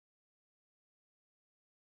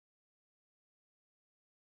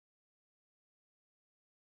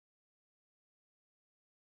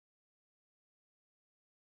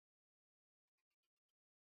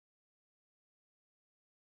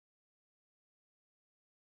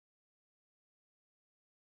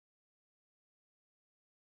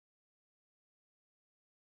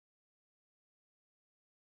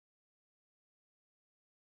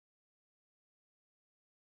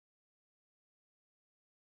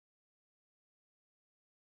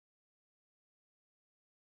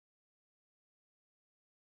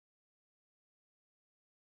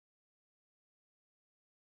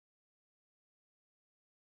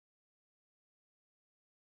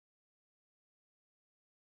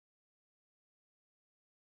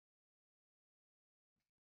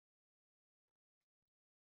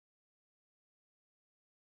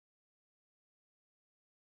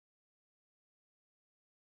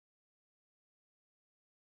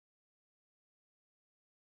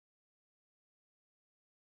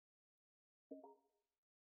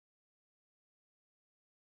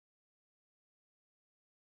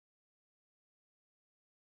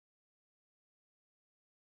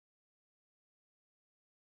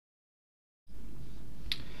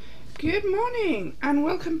Good morning and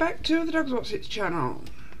welcome back to the Dogs What's Its channel.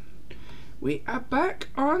 We are back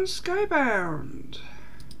on Skybound.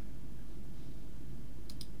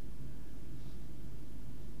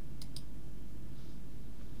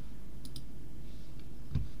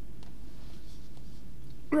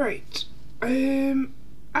 Right, I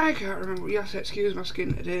can't remember. Yes, excuse my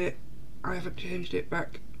skin today. I haven't changed it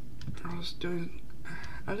back. I was doing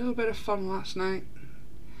a little bit of fun last night.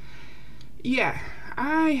 Yeah,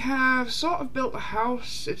 I have sort of built a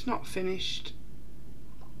house. It's not finished.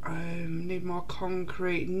 Need more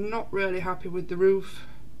concrete. Not really happy with the roof.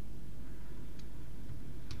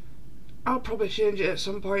 I'll probably change it at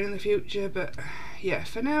some point in the future, but yeah,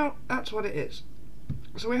 for now that's what it is.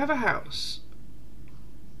 So we have a house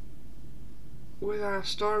with our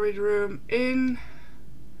storage room in.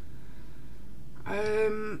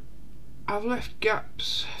 I've left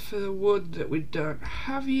gaps for the wood that we don't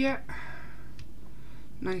have yet.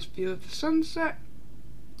 Nice view of the sunset.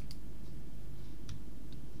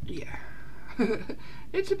 Yeah.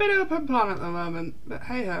 It's a bit open plan at the moment, but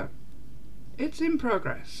hey ho, it's in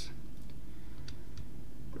progress.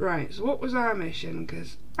 Right, so what was our mission?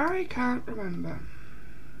 Because I can't remember.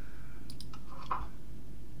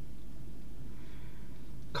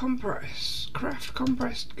 Craft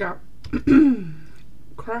compressed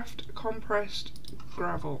craft compressed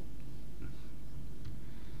gravel.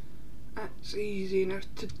 That's easy enough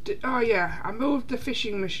to do. Oh yeah, I moved the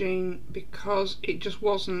fishing machine because it just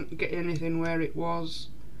wasn't getting anything where it was.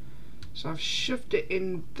 So I've shoved it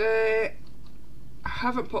in there. I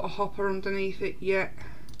haven't put a hopper underneath it yet.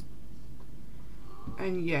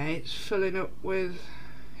 And yeah, it's filling up with...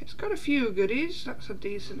 It's got a few goodies. That's a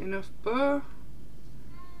decent enough bow.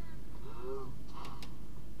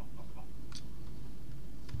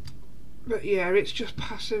 But yeah, it's just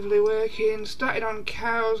passively working. Started on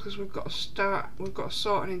cows because we've got to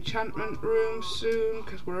sort an enchantment room soon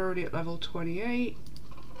because we're already at level 28.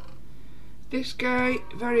 This guy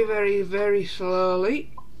very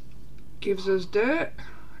slowly gives us dirt,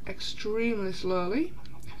 extremely slowly.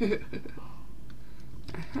 Aha,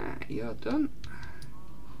 you're done.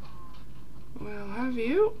 We'll have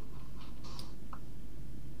you.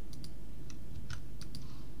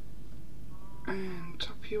 And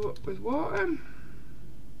top you up with water.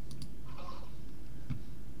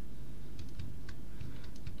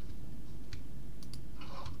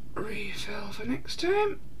 Refill for next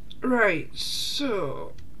time. Right,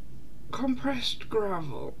 so compressed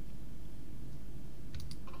gravel.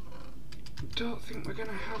 Don't think we're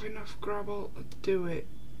gonna have enough gravel to do it.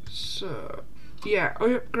 So yeah, I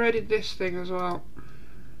upgraded this thing as well.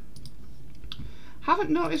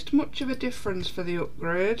 Haven't noticed much of a difference for the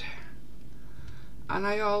upgrade. And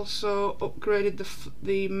I also upgraded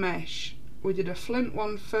the mesh. We did a flint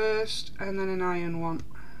one first and then an iron one.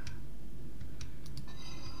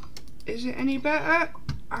 Is it any better?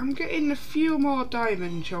 I'm getting a few more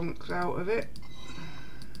diamond chunks out of it.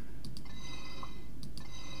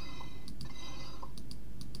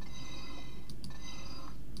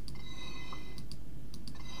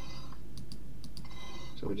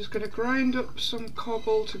 So we're just going to grind up some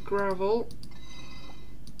cobble to gravel.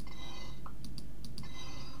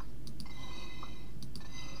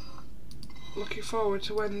 Looking forward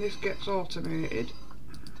to when this gets automated.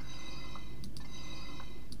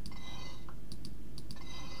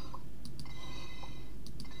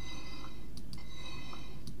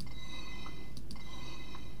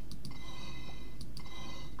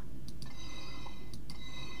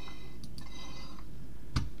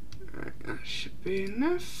 Right, that should be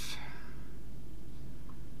enough.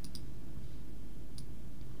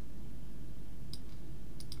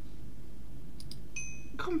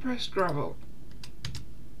 Compressed gravel.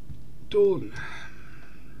 Done.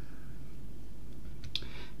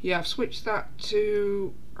 Yeah, I've switched that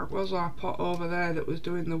to... It was our pot over there that was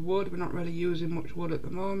doing the wood. We're not really using much wood at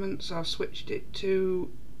the moment, so I've switched it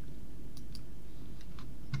to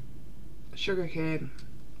sugarcane.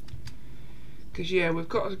 Because yeah, we've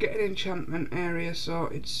got to get an enchantment area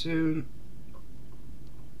sorted soon.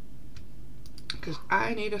 Because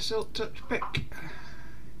I need a silk touch pick.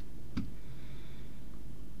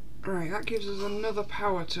 Right, that gives us another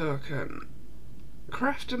power token.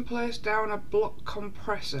 Craft and place down a block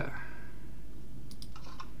compressor.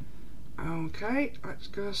 Okay, let's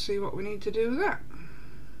go see what we need to do with that.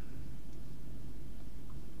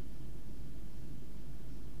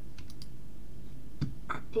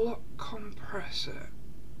 A block compressor.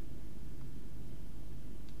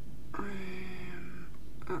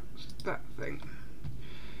 That's that thing.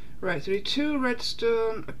 Right, so we need 2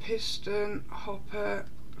 redstone, a piston, hopper,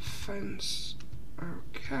 fence.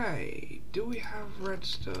 Okay. Okay, do we have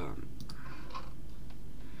redstone?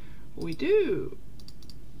 We do!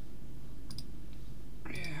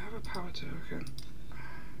 Yeah, I have a power token.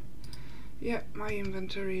 Yep, my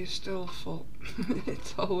inventory is still full.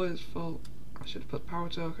 It's always full. I should have put power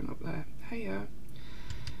token up there. Hey,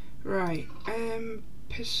 right,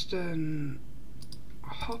 piston,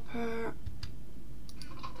 hopper.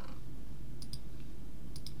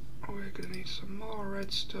 We're gonna need some more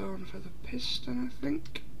redstone for the piston, I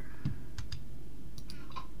think.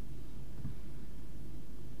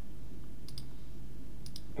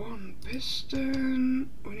 One piston.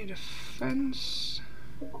 We need a fence.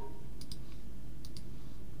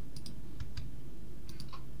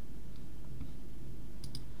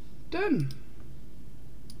 Done.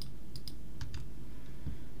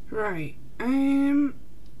 Right.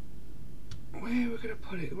 Where are we gonna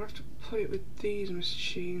put it? We'll have to put it with these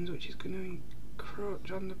machines, which is gonna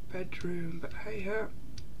encroach on the bedroom. But hey ho.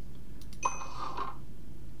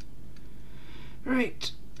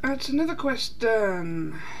 Right. That's another quest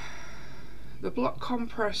done. The block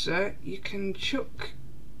compressor. You can chuck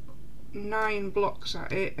 9 blocks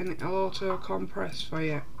at it, and it'll auto compress for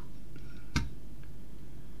you.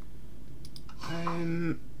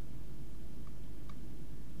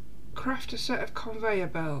 Craft a set of conveyor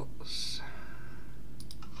belts.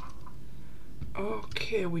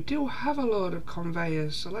 Okay, we do have a load of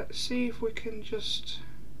conveyors, so let's see if we can just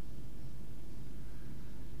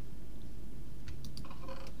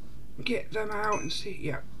get them out and see.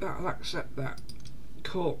 Yeah, that'll accept that.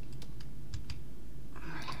 Cool.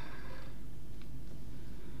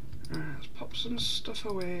 Alright, let's pop some stuff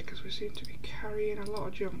away because we seem to be carrying a lot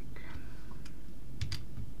of junk.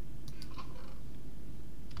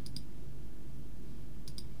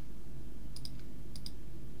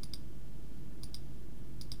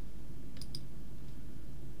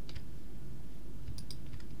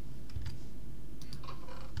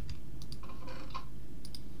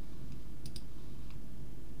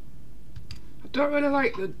 Don't really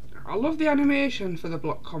like I love the animation for the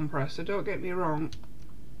block compressor, don't get me wrong,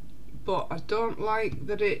 but I don't like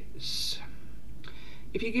that it's,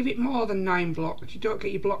 if you give it more than 9 blocks, you don't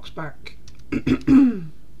get your blocks back.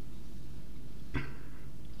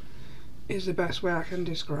 Is the best way I can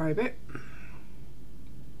describe it.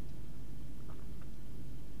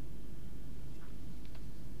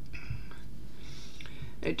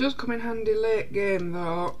 It does come in handy late game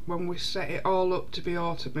though, when we set it all up to be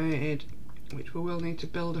automated, which we will need to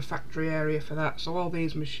build a factory area for that, so all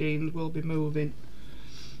these machines will be moving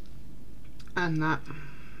and that.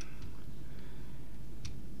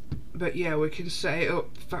 But yeah, we can set it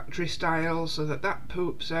up factory style so that that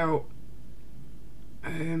poops out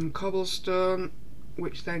cobblestone,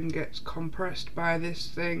 which then gets compressed by this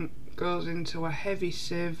thing, goes into a heavy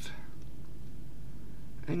sieve,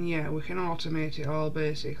 and yeah, we can automate it all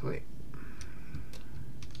basically.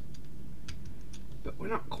 But we're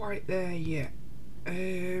not quite there yet.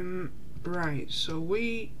 Right, so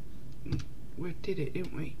we did it,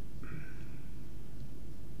 didn't we?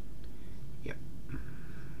 Yep.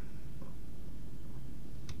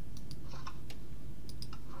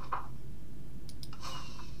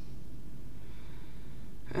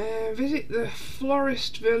 Visit the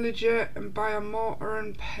florist villager and buy a mortar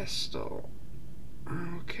and pestle.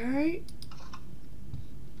 Okay.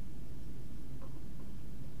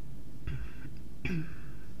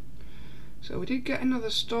 So we did get another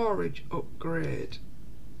storage upgrade.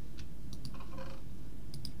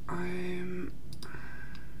 And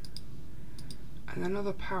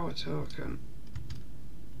another power token.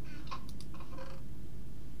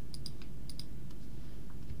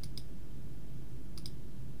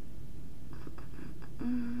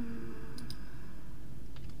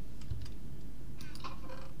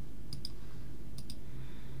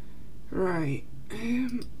 Right.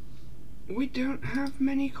 We don't have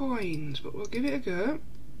many coins, but we'll give it a go.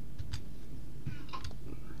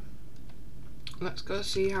 Let's go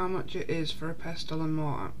see how much it is for a pestle and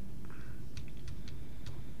mortar.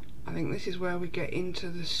 I think this is where we get into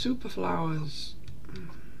the super flowers.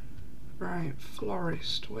 Right,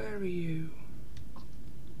 florist, where are you?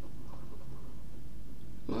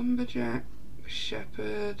 Lumberjack,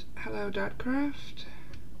 shepherd, hello Dadcraft,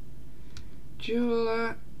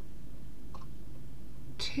 jeweler,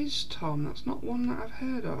 Tis Tom, that's not one that I've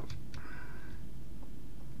heard of.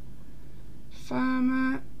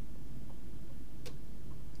 Farmer,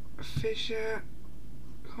 fisher,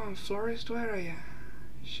 come on florist, where are you?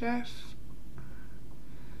 Chef,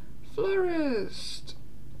 florist,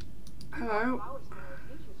 hello.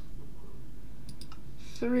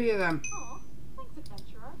 3 of them. Aw, thanks,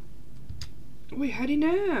 adventurer. We had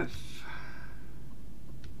enough.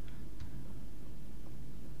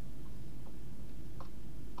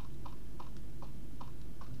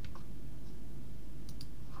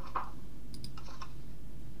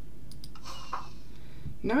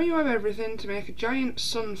 Now you have everything to make a giant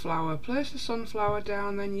sunflower. Place the sunflower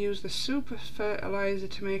down, then use the super fertilizer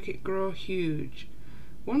to make it grow huge.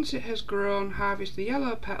 Once it has grown, harvest the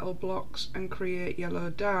yellow petal blocks and create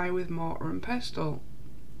yellow dye with mortar and pestle.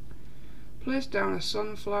 Place down a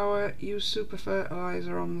sunflower, use super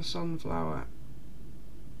fertilizer on the sunflower.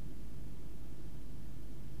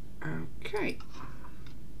 Okay.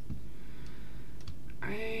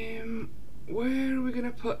 Where are we going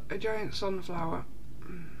to put a giant sunflower?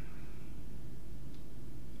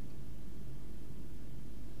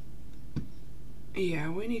 Yeah,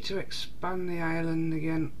 we need to expand the island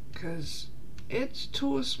again because it's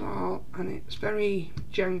too small and it's very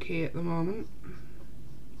janky at the moment.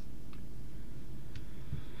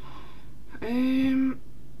 We'll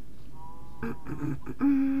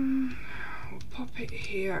pop it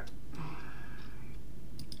here.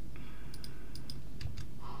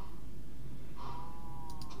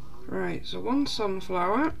 Right, so one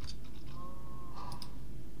sunflower.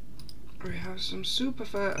 We have some super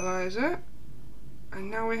fertilizer. And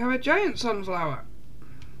now we have a giant sunflower.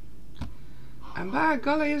 And by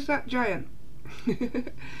golly, is that giant.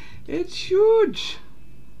 It's huge.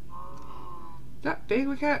 That big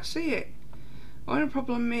we can't see it. Only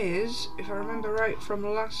problem is, if I remember right from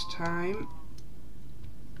last time,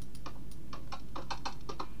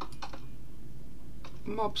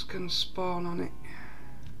 mobs can spawn on it.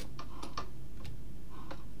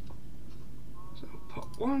 So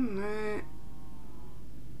put one there.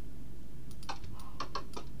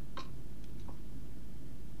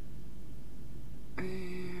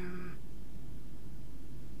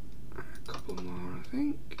 A couple more, I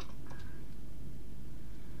think.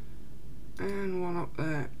 And one up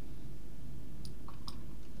there.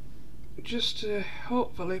 Just to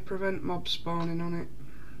hopefully prevent mobs spawning on it.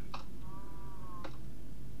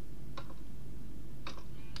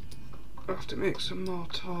 I'll have to make some more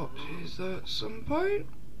torches though at some point.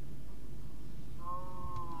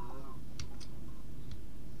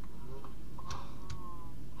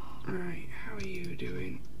 Right, how are you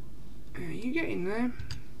doing? Are you getting there?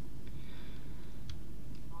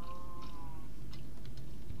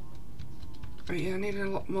 Right, yeah, I need a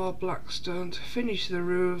lot more blackstone to finish the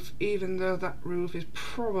roof, even though that roof is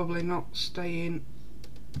probably not staying.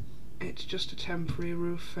 It's just a temporary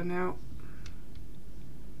roof for now.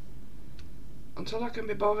 Until I can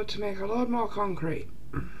be bothered to make a load more concrete.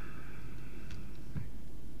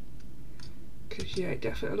 Because yeah, it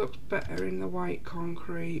definitely looks better in the white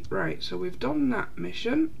concrete. Right, so we've done that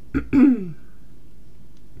mission.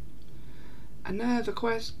 Another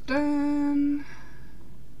quest done.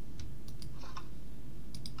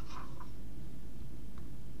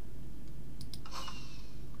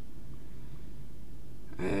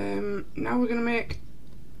 Now we're going to make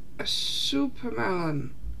a super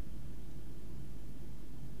melon.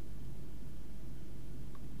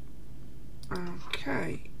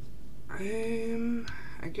 Okay.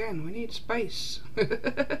 Again, we need space.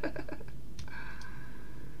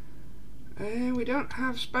 We don't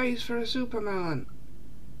have space for a super melon.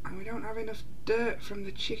 And we don't have enough dirt from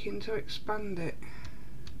the chicken to expand it.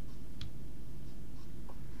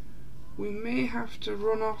 We may have to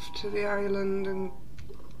run off to the island and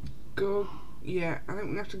go... Yeah, I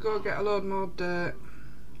think we have to go get a load more dirt.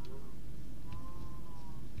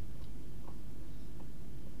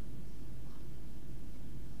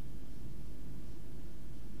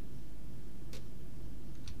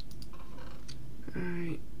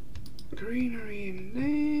 Right, greenery in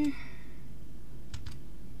there.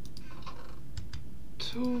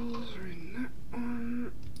 Tools are in that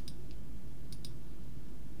one.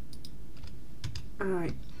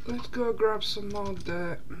 Alright, let's go grab some more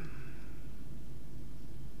dirt.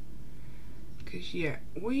 Because yeah,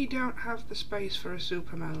 we don't have the space for a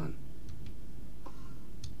super melon.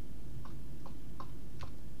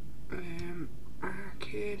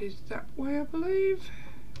 Arcade is that way, I believe.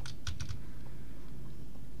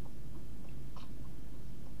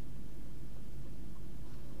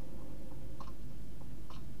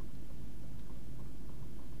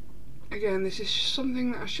 Again, this is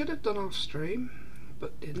something that I should have done off stream,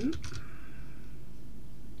 but didn't.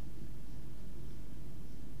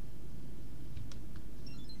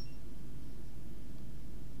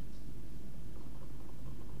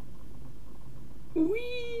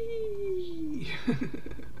 Whee!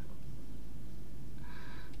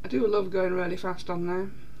 I do love going really fast on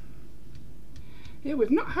there. Yeah,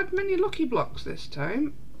 we've not had many lucky blocks this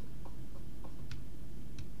time.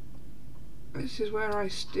 This is where I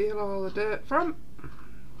steal all the dirt from.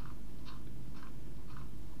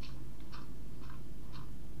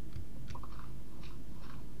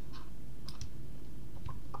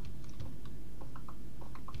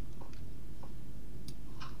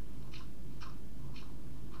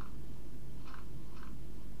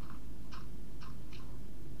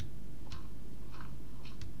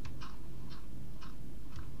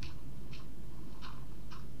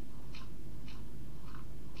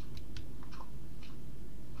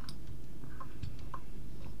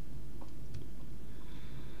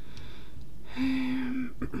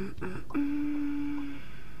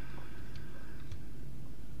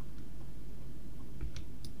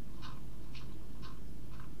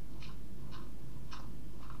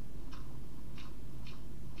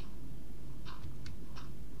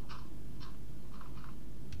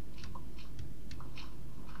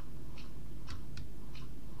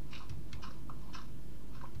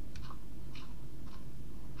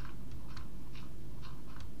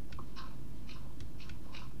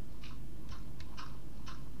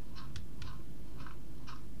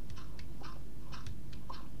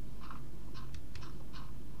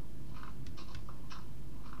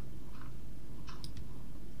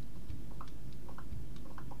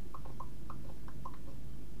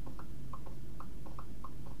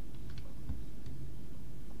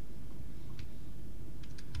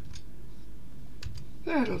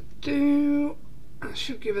 That'll do. That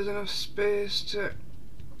should give us enough space to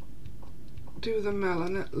do the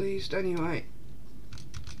melon at least anyway.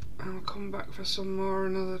 I'll come back for some more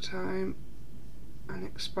another time and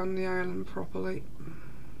expand the island properly.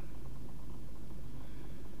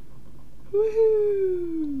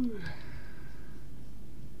 Woohoo!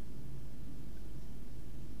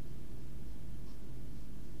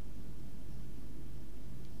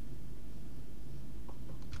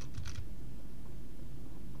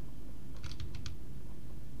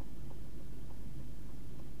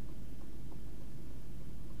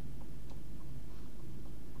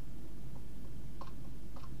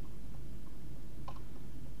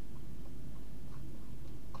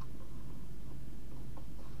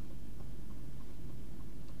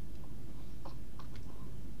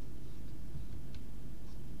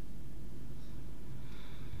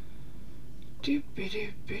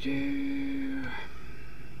 Doop-a-doop-a-doo.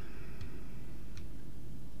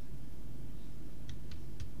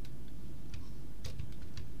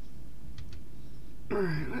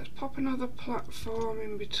 Alright, let's pop another platform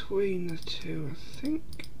in between the two, I think.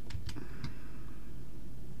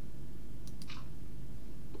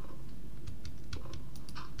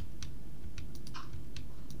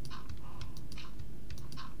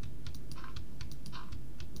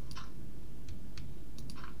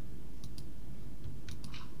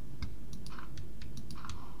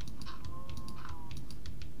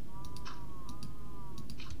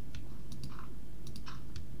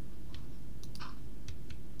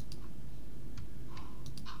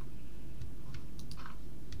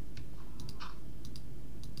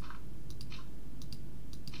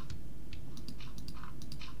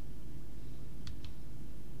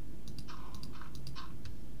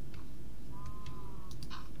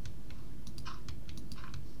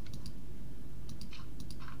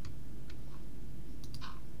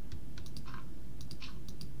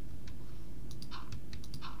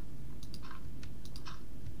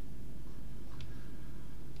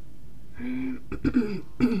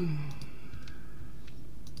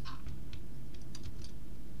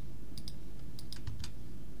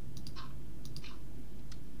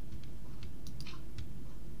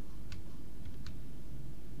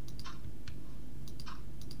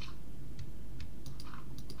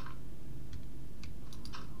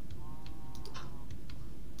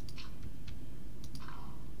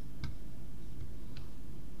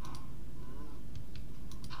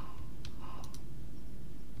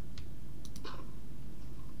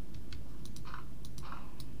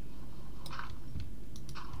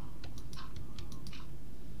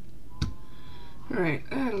 Right,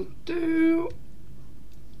 that'll do.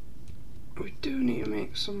 We do need to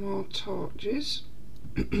make some more torches.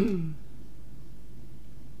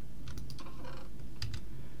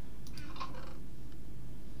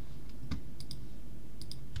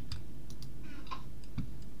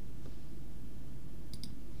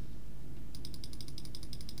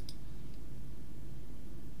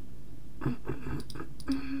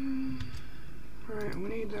 Right, we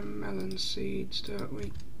need them melon seeds, don't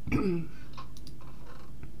we?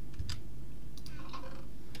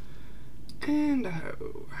 And a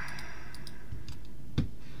hoe.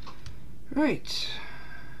 Right,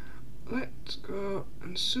 let's go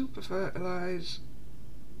and super fertilise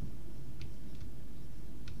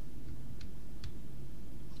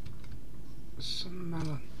some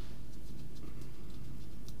melon.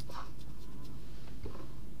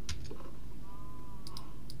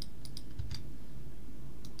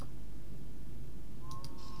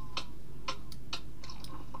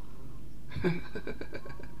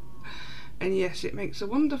 And yes, it makes a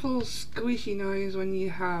wonderful squeaky noise when you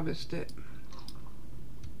harvest it.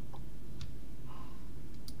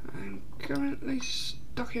 I'm currently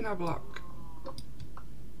stuck in a block.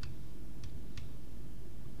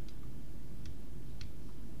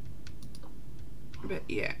 But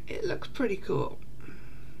yeah, it looks pretty cool.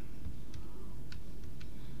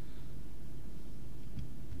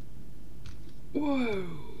 Whoa,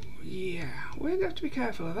 yeah, we're going to have to be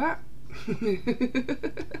careful of that.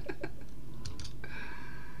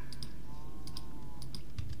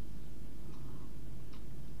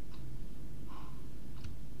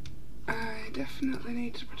 I definitely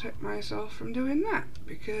need to protect myself from doing that,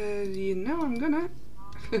 because you know I'm gonna.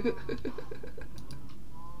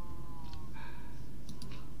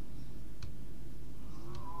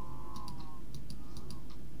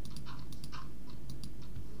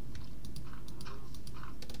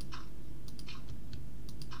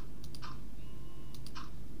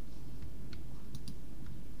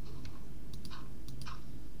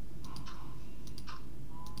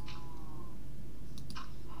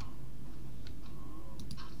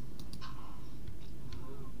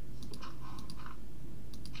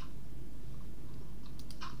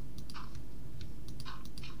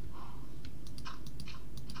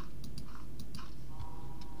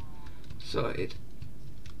 sorted.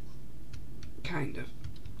 Kind of.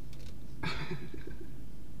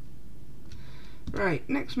 Right,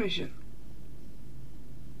 next mission.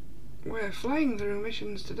 We're flying through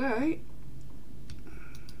missions today.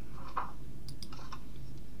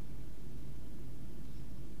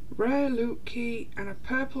 Rare loot key and a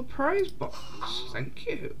purple prize box. Thank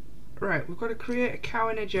you. Right, we've got to create a cow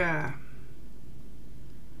in a jar.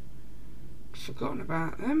 Forgotten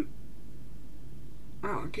about them.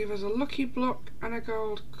 That'll give us a lucky block and a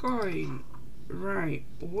gold coin. Right,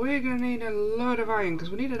 we're going to need a load of iron because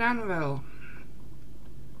we need an anvil.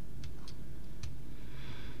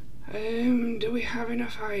 Do we have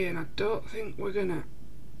enough iron? I don't think we're gonna.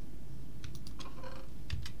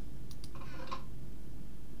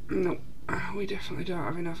 No, we definitely don't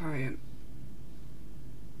have enough iron.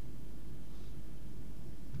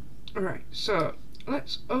 Alright, so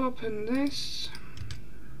let's open this.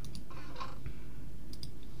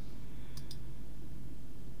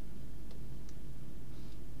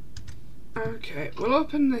 Okay, we'll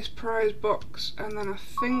open this prize box and then I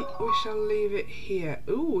think we shall leave it here.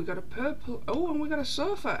 Ooh, we got a purple. Oh, and we got a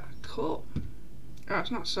sofa. Cool. Oh, it's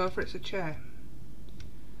not a sofa, it's a chair.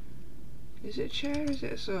 Is it a chair or is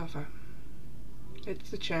it a sofa? It's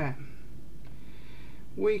the chair.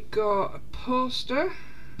 We got a poster.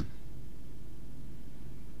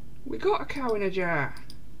 We got a cow in a jar.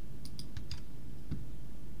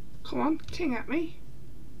 Come on, ting at me.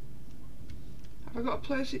 Have I got to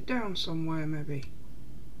place it down somewhere, maybe?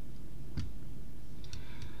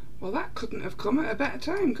 Well, that couldn't have come at a better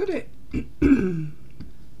time, could it?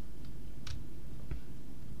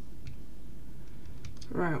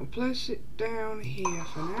 Right, we'll place it down here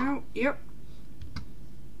for now. Yep.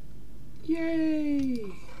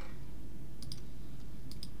 Yay!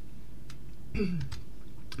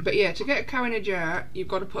 But yeah, to get a cow in a jar, you've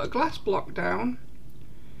got to put a glass block down,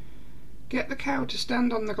 get the cow to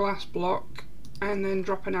stand on the glass block, and then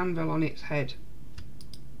drop an anvil on its head.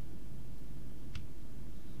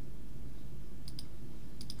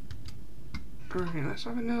 Alright, let's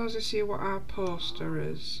have a nose to see what our poster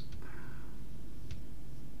is.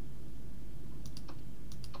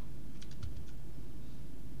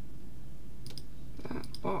 That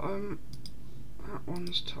bottom, that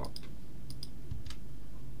one's top.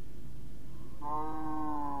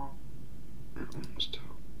 That one's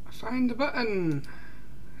top. Find the button!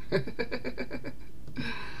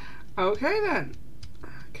 Okay then.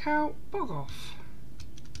 Cow, bog off.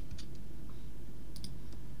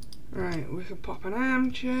 Right, we can pop an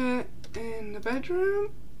armchair in the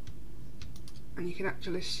bedroom and you can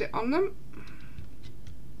actually sit on them.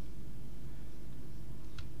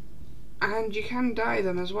 And you can dye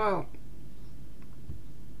them as well.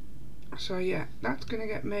 So yeah, that's gonna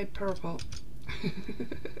get made purple.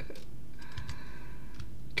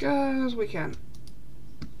 'Cause we can.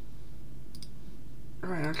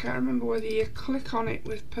 Right, I can't remember whether you click on it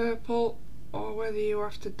with purple or whether you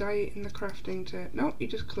have to dye it in the crafting table. Nope, you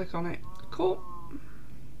just click on it. Cool.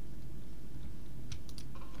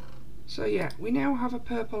 So yeah, we now have a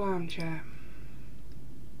purple armchair.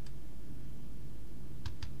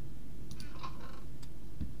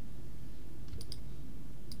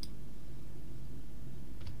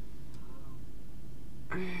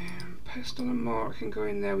 Pestle and mortar can go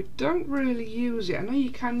in there. We don't really use it. I know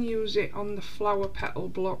you can use it on the flower petal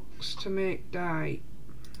blocks to make dye.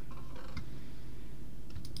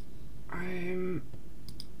 I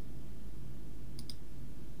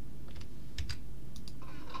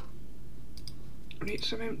need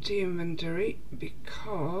some empty inventory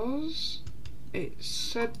because it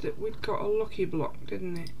said that we'd got a lucky block,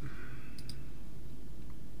 didn't it?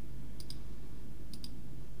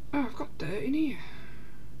 Oh, I've got dirt in here.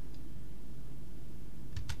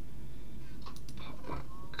 Pop that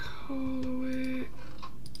coal away.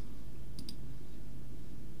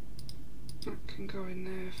 That can go in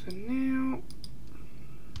there for now.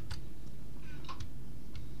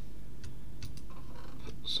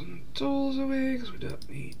 Put some tools away because we don't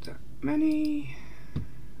need that many.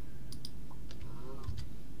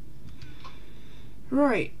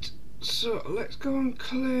 Right, so let's go and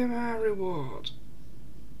claim our reward.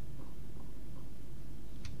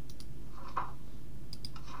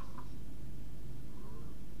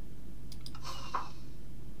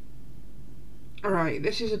 Alright,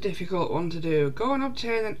 this is a difficult one to do. Go and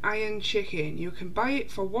obtain an iron chicken. You can buy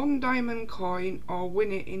it for 1 diamond coin or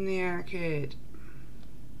win it in the arcade.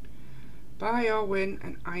 Buy or win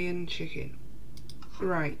an iron chicken.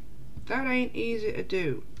 Right, that ain't easy to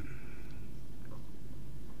do.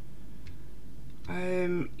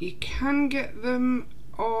 You can get them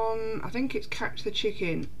on, I think it's catch the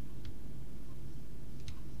chicken.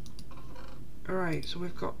 Alright, so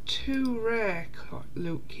we've got 2 rare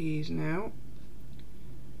loot keys now.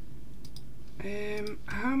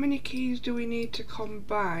 How many keys do we need to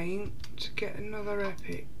combine to get another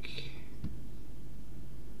epic?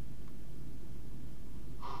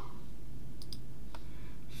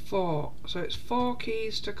 4. So it's 4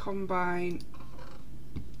 keys to combine.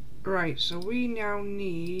 Right, so we now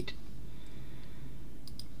need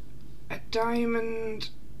a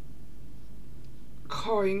diamond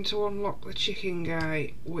coin to unlock the chicken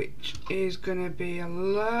guy, which is gonna be a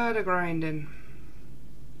lot of grinding.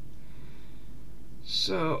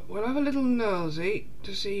 So we'll have a little nosy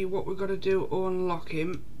to see what we've got to do to unlock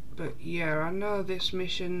him. But yeah, I know this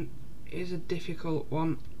mission is a difficult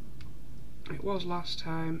one. It was last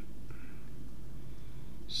time.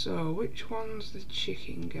 So which one's the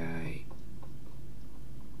chicken guy?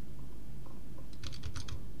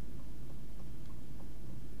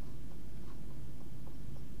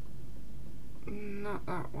 Not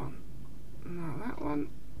that one. Not that one.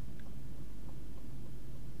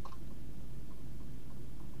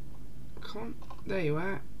 Come on, there you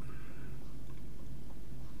are.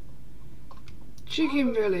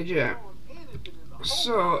 Chicken villager.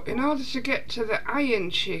 So, in order to get to the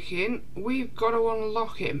iron chicken, we've got to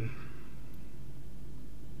unlock him.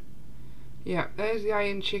 Yeah, there's the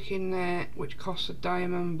iron chicken there, which costs a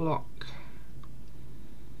diamond block.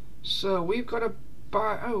 So, we've got to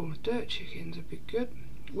buy... oh, dirt chickens would be good.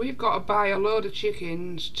 We've got to buy a load of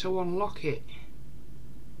chickens to unlock it.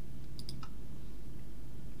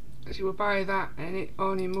 So we'll buy that and it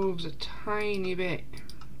only moves a tiny bit.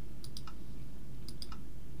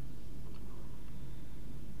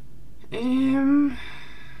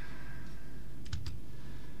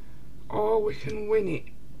 Or we can win it.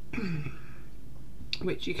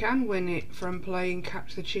 Which you can win it from playing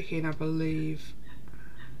Catch the Chicken, I believe.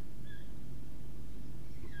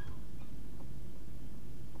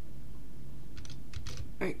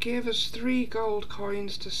 It gave us 3 gold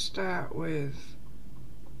coins to start with.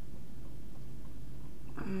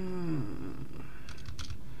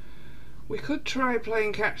 We could try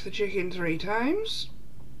playing Catch the Chicken 3 times,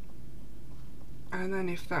 and then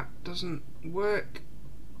if that doesn't work,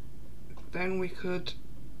 then we could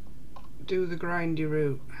do the grindy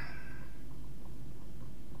route,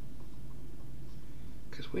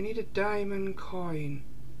 because we need a diamond coin.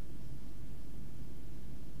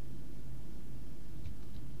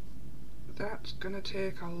 That's gonna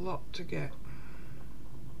take a lot to get.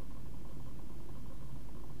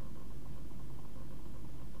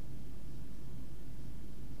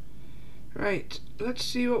 Right, let's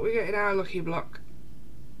see what we get in our lucky block.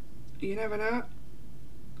 You never know.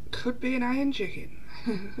 Could be an iron chicken.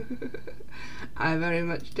 I very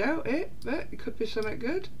much doubt it, but it could be something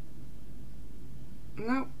good.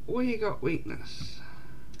 No, we got weakness.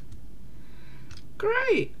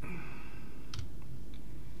 Great!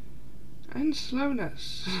 And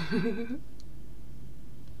slowness.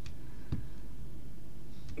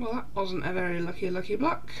 Well, that wasn't a very lucky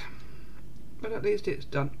block, but at least it's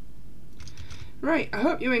done. Right, I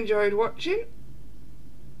hope you enjoyed watching.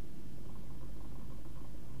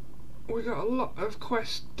 We got a lot of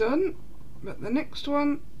quests done, but the next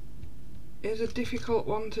one is a difficult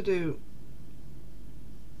one to do.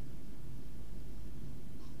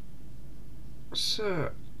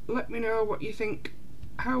 So, let me know what you think.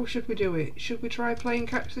 How should we do it? Should we try playing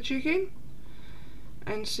Catch the Chicken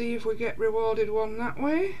and see if we get rewarded one that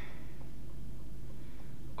way?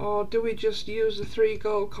 Or do we just use the 3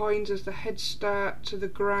 gold coins as the head start to the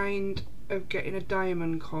grind of getting a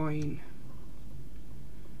diamond coin?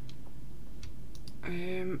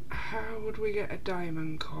 How would we get a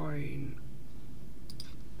diamond coin?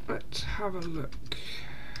 Let's have a look.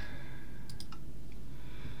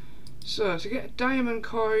 So, to get a diamond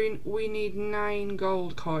coin, we need 9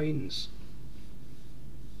 gold coins.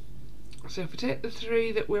 So if we take the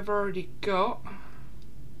 3 that we've already got,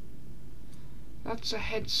 that's a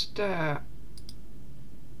head start.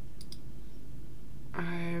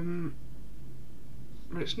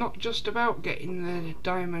 But it's not just about getting the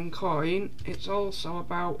diamond coin, it's also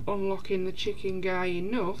about unlocking the chicken guy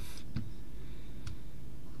enough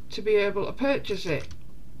to be able to purchase it.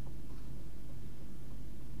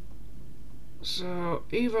 So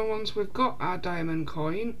even once we've got our diamond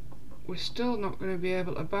coin, we're still not going to be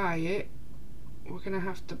able to buy it. We're going to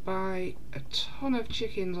have to buy a ton of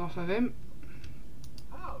chickens off of him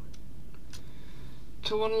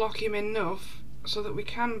to unlock him enough so that we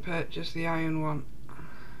can purchase the iron one.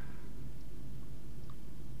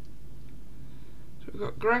 So we've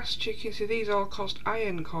got grass chicken, see these all cost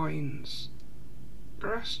iron coins.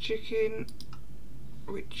 Grass chicken,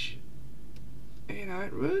 which You know,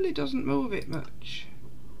 it really doesn't move it much.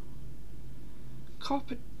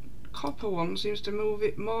 Copper one seems to move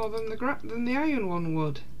it more than the iron one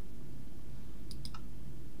would.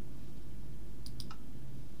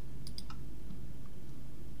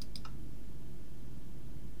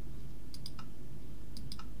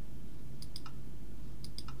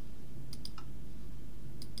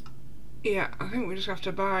 Yeah, I think we just have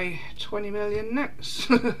to buy 20 million nets.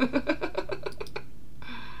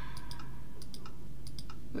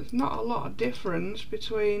 There's not a lot of difference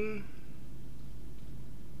between...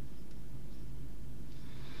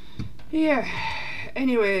 Yeah,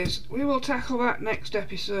 anyways, we will tackle that next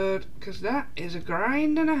episode, because that is a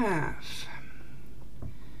grind and a half.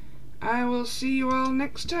 I will see you all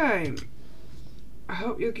next time. I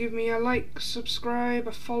hope you'll give me a like, subscribe,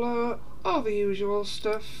 a follow, all the usual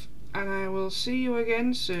stuff, and I will see you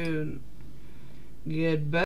again soon. Goodbye.